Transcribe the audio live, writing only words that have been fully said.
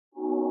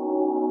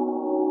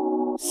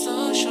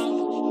Social,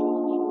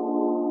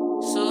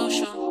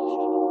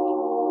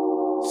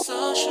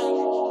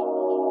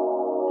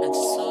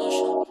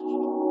 antisocial.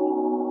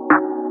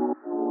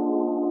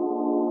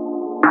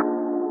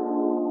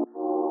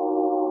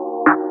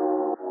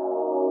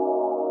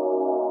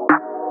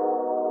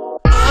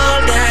 All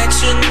that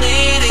you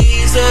need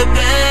is a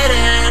bed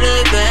and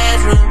a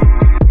bedroom.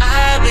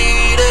 I'll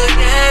be the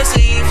guest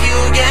if you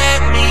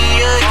get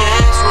me a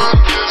guest room.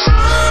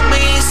 Want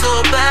me so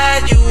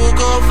bad you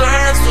go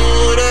first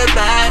to the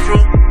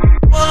bathroom.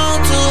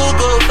 Want to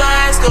go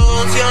fast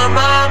cause your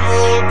mom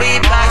will be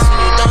back. So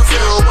you don't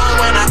feel one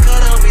when I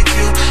cut up with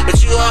you,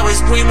 but you always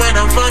scream when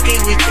I'm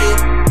fucking with you.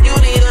 You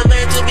need a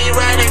man to be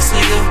right next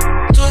to you,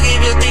 to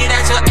give you things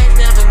that your ex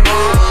never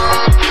knew.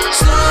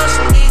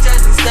 Social media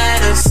and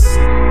status,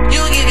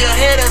 you give your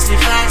haters the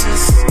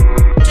factors.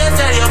 Just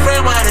tell your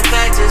friend what the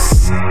fact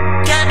is.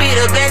 Can't be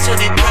the best you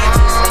need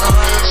practice.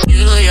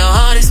 You know your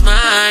heart is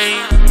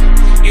mine.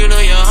 You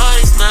know your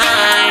heart is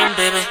mine,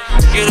 baby.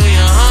 You know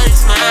your heart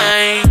is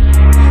mine.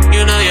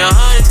 You know your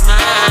heart is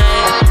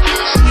mine.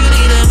 You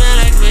need a man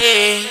like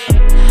me,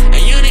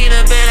 and you need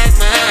a bed like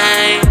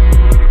mine.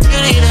 You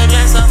need a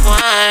glass of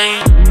wine,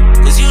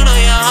 cause you know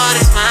your heart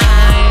is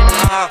mine.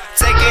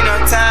 Taking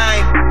our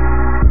time,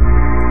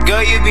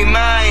 girl, you be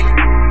mine.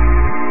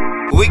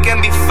 We can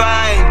be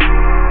fine.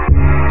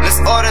 Let's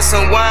order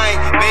some wine,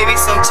 maybe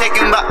some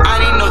chicken, but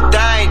I need no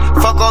dime.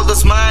 Fuck all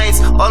those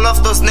minds, all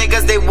of those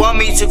niggas, they want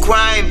me to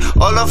crime.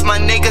 All of my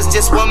niggas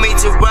just want me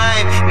to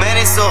rhyme. Man,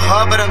 it's so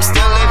hard, but I'm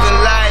still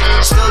living life.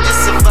 Still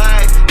just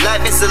survive,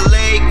 life is a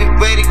lake, we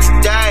ready to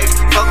dive.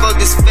 Fuck all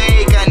this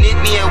fake, I need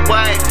me a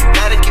wife.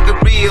 Gotta keep it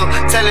real,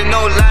 telling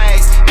no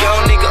lies. Yo,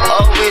 nigga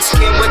always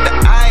came with the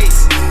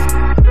ice.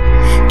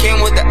 Came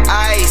with the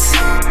ice,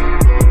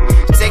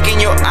 taking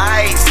your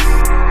ice.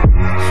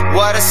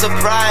 What a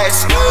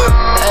surprise,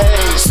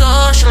 hey.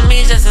 Social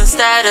media and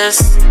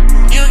status,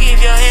 you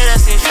give your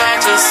haters the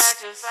factors.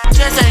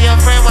 Just tell your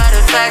friend what the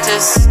fact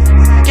is.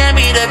 Can't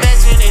be the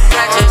best you need